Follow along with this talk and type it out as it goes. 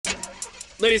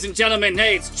Ladies and gentlemen,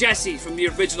 hey, it's Jesse from the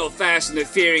original Fast and the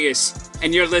Furious,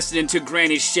 and you're listening to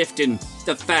Granny Shifting,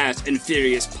 the Fast and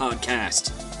Furious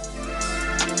podcast.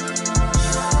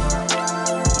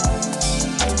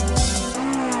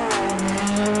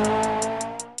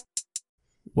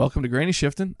 Welcome to Granny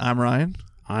Shifting. I'm Ryan.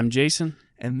 I'm Jason.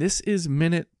 And this is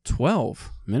minute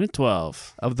 12. Minute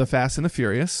 12. Of the Fast and the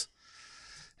Furious.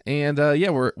 And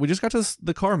we just got to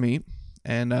the car meet,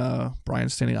 and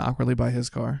Brian's standing awkwardly by his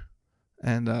car.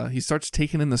 And he starts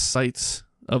taking in the sights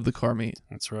of the car meet.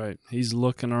 That's right. He's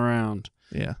looking around.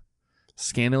 Yeah.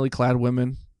 Scantily clad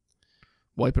women,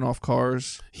 wiping off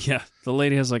cars. Yeah. The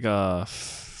lady has like a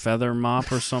feather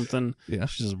mop or something. Yeah.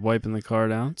 She's just wiping the car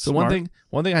down. So one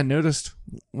thing I noticed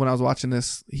when I was watching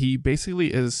this, he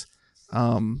basically is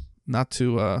not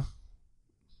to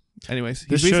anyways,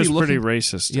 this he's show's pretty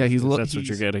racist. Yeah, that's what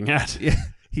you're getting at. Yeah.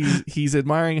 He's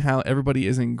admiring how everybody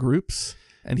is in groups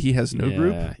and he has no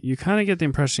group. You kind of get the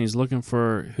impression he's looking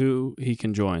for who he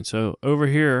can join. So over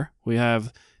here we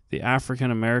have the African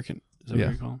American, is that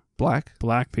what you call them?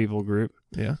 Black people group.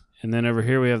 Yeah. And then over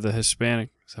here we have the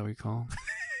Hispanic, is that what we call them?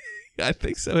 I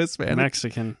think so. Hispanic.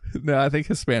 Mexican. No, I think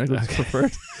Hispanic was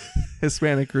preferred.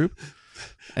 Hispanic group.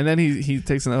 And then he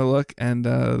takes another look, and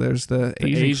there's the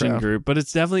Asian group. But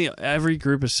it's definitely, every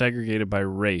group is segregated by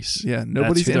race. Yeah,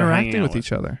 nobody's interacting with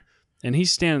each other. And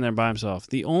he's standing there by himself.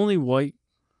 The only white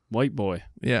boy.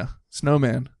 Yeah,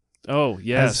 Snowman. Oh,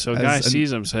 yeah. So a guy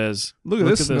sees him, says, look at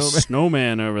this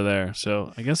snowman over there.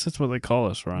 So I guess that's what they call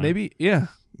us, Ryan. Maybe, yeah.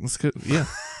 That's good. Yeah.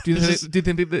 Do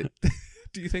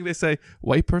you think they say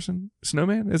white person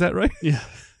snowman? Is that right? Yeah,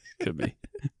 could be.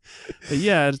 But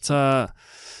yeah, it's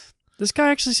this guy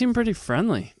actually seemed pretty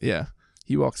friendly. Yeah,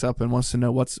 he walks up and wants to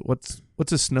know what's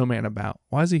a snowman about.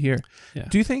 Why is he here? Yeah.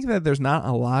 Do you think that there's not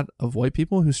a lot of white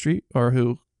people who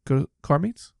go to car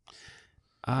meets?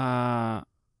 I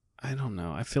don't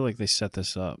know. I feel like they set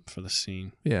this up for the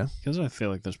scene. Yeah, because I feel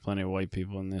like there's plenty of white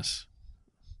people in this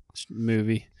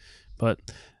movie, but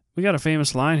we got a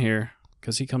famous line here.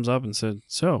 Because he comes up and said,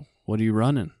 "So, what are you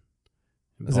running?"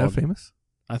 And Is that famous?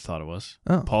 I thought it was.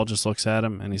 Oh. Paul just looks at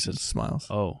him and he says, smiles.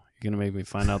 "Oh, you're going to make me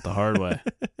find out the hard way."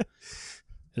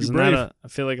 Isn't that I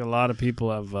feel like a lot of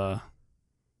people have...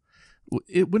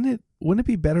 Wouldn't it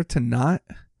be better to not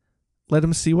let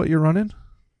him see what you're running?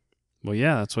 Well,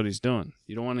 yeah, that's what he's doing.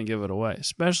 You don't want to give it away.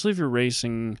 Especially if you're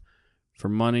racing for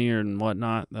money or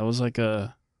whatnot. That was like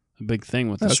a big thing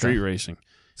with the street racing.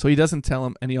 So he doesn't tell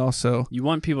him, and he also... You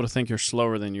want people to think you're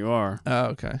slower than you are. Oh,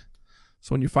 okay.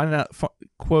 So when you're finding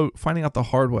out the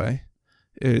hard way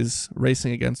is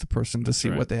racing against a person to see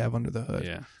what they have under the hood.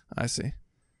 Yeah. I see.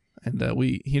 And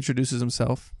he introduces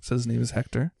himself, says his name is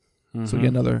Hector. Mm-hmm. So we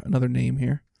get another name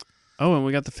here. Oh, and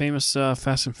we got the famous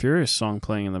Fast and Furious song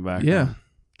playing in the background. Yeah.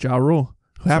 Ja Rule,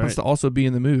 who happens to also be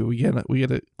in the movie. We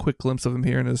get a quick glimpse of him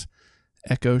here in his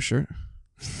Echo shirt.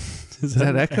 Is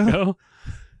that Echo?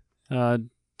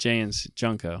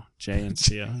 Junko.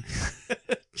 JNCO.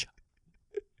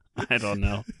 I don't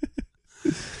know.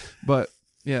 But,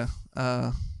 yeah.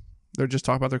 They're just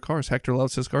talking about their cars. Hector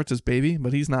loves his car. It's his baby,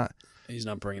 but he's not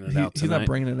bringing it out tonight. He's not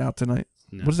bringing it out tonight.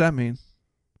 No. What does that mean?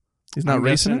 He's not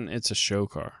racing it? It's a show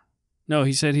car. No,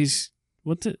 he said he's...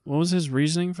 What was his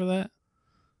reasoning for that?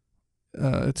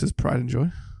 It's his pride and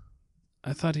joy.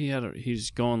 I thought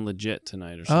he's going legit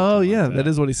tonight or something. Oh, yeah. That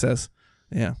is what he says.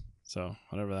 Yeah. So,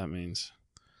 whatever that means.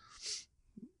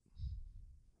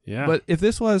 Yeah. But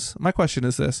my question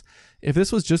is this, if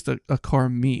this was just a car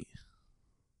meet,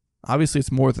 obviously it's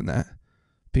more than that,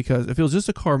 because if it was just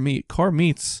a car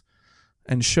meets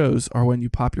and shows are when you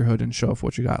pop your hood and show off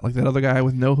what you got, like that other guy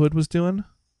with no hood was doing,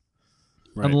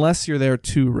 unless you're there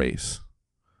to race.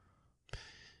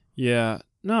 Yeah.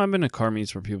 No, I've been to car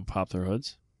meets where people pop their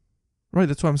hoods. Right,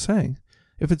 that's what I'm saying.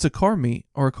 If it's a car meet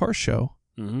or a car show,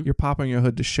 you're popping your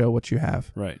hood to show what you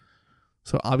have. Right.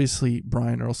 So obviously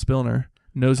Brian Earl Spillner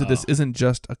knows that this isn't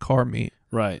just a car meet.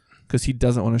 Right. Because he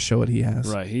doesn't want to show what he has.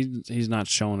 Right. He's not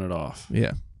showing it off.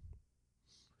 Yeah.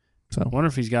 So I wonder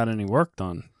if he's got any work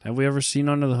done. Have we ever seen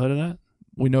under the hood of that?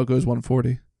 We know it goes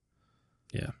 140.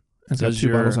 Yeah. It's got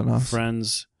 2 bottles on us.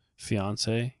 Friend's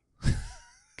fiance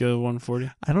go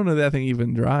 140? I don't know that thing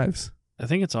even drives. I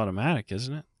think it's automatic,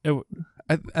 isn't it?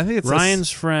 I think it's Ryan's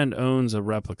friend owns a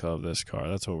replica of this car.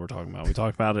 That's what we're talking about. We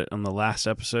talked about it on the last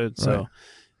episode, so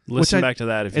listen back to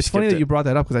that if you It's funny that you brought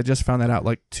that up because I just found that out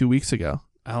like 2 weeks ago.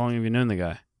 How long have you known the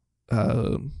guy?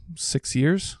 6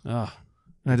 years. Oh.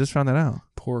 And I just found that out.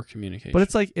 Poor communication. But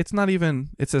it's like, it's not even,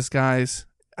 it's this guy's,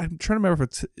 I'm trying to remember if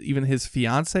it's even his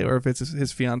fiance or if it's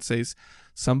his fiance's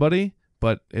somebody,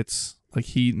 but it's like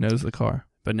he knows the car.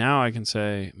 But now I can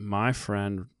say my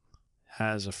friend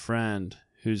has a friend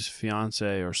whose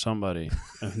fiance or somebody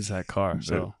owns that car.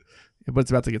 So, but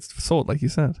it's about to get sold, like you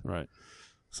said. right.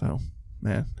 So,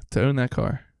 man, to own that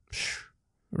car,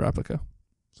 replica.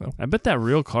 So I bet that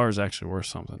real car is actually worth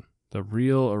something. The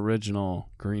real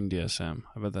original green DSM.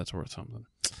 I bet that's worth something.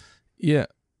 yeah,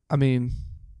 I mean,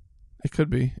 it could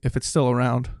be if it's still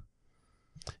around.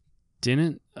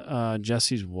 Didn't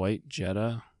Jesse's white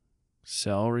Jetta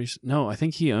sell? No, I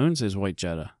think he owns his white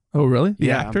Jetta. Oh, really? The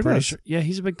Yeah, actor I'm pretty does? sure. Yeah,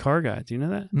 he's a big car guy. Do you know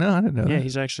that? No, I didn't know Yeah, that.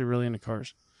 he's actually really into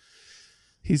cars.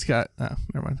 He's got. Oh,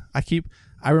 never mind.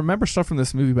 I remember stuff from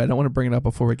this movie, but I don't want to bring it up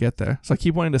before we get there. So I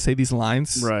keep wanting to say these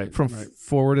lines from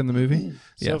forward in the movie.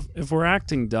 So if we're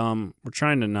acting dumb, we're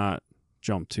trying to not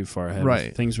jump too far ahead. Right.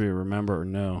 Of things we remember or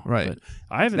know. Right. But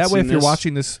I haven't. That seen way, if this. you're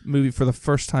watching this movie for the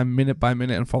first time, minute by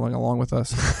minute, and following along with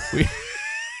us,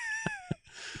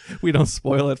 we don't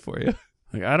spoil it for you.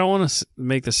 Like, I don't want to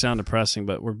make this sound depressing,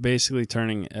 but we're basically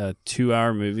turning a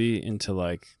 2-hour movie into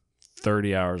like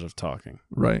 30 hours of talking.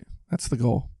 Right. That's the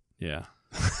goal. Yeah.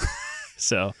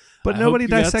 So, but I nobody hope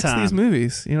you got dissects time. these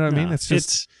movies. You know what I mean? No, It's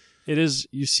just, it is.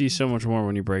 You see so much more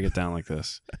when you break it down like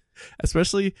this.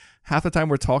 especially half the time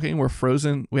we're talking, we're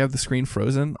frozen. We have the screen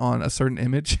frozen on a certain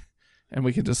image, and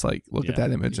we can just like look at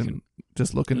that image and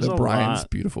just look into There's a Brian's lot.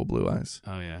 beautiful blue eyes.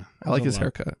 Oh yeah, I like There's his a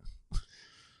lot. haircut.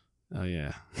 Oh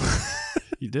yeah,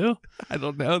 you do. I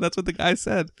don't know. That's what the guy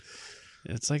said.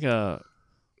 It's like a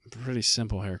pretty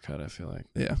simple haircut. I feel like.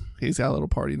 Yeah, he's got a little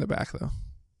party in the back though.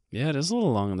 Yeah, it is a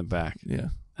little long in the back. Yeah,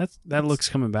 That looks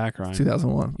coming back, Ryan.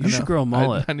 2001. You should grow a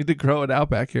mullet. I need to grow it out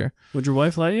back here. Would your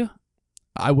wife let you?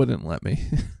 I wouldn't let me.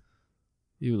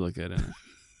 You would look good in it.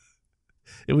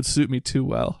 It would suit me too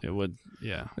well. It would.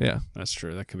 Yeah, Yeah, that's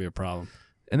true. That could be a problem.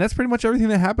 and that's pretty much everything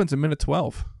that happens in minute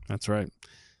 12. That's right.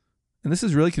 And this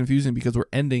is really confusing because we're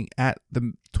ending at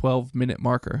the 12-minute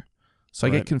marker. So I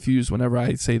Right. get confused whenever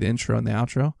I say the intro and the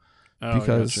outro Oh,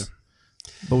 because, gotcha.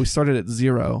 but we started at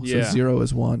 0, Yeah. so 0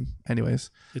 is 1. Anyways,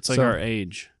 It's like So- our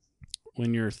age.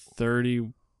 When you're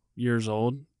 30 years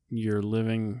old, you're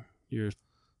living your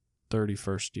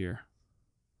 31st year.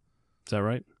 Is that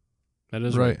right? That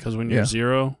is right. Right. Because when you're Yeah.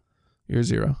 0, you're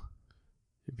 0.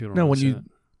 people don't No, really when say you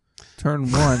that.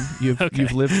 turn 1, you've Okay.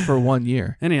 you've lived for 1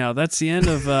 year. Anyhow, that's the end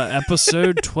of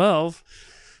episode 12,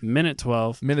 minute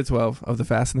 12. Minute 12 of the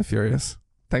Fast and the Furious.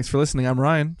 Thanks for listening. I'm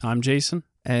Ryan, I'm Jason.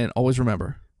 and always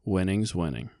remember, Winning's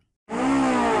winning.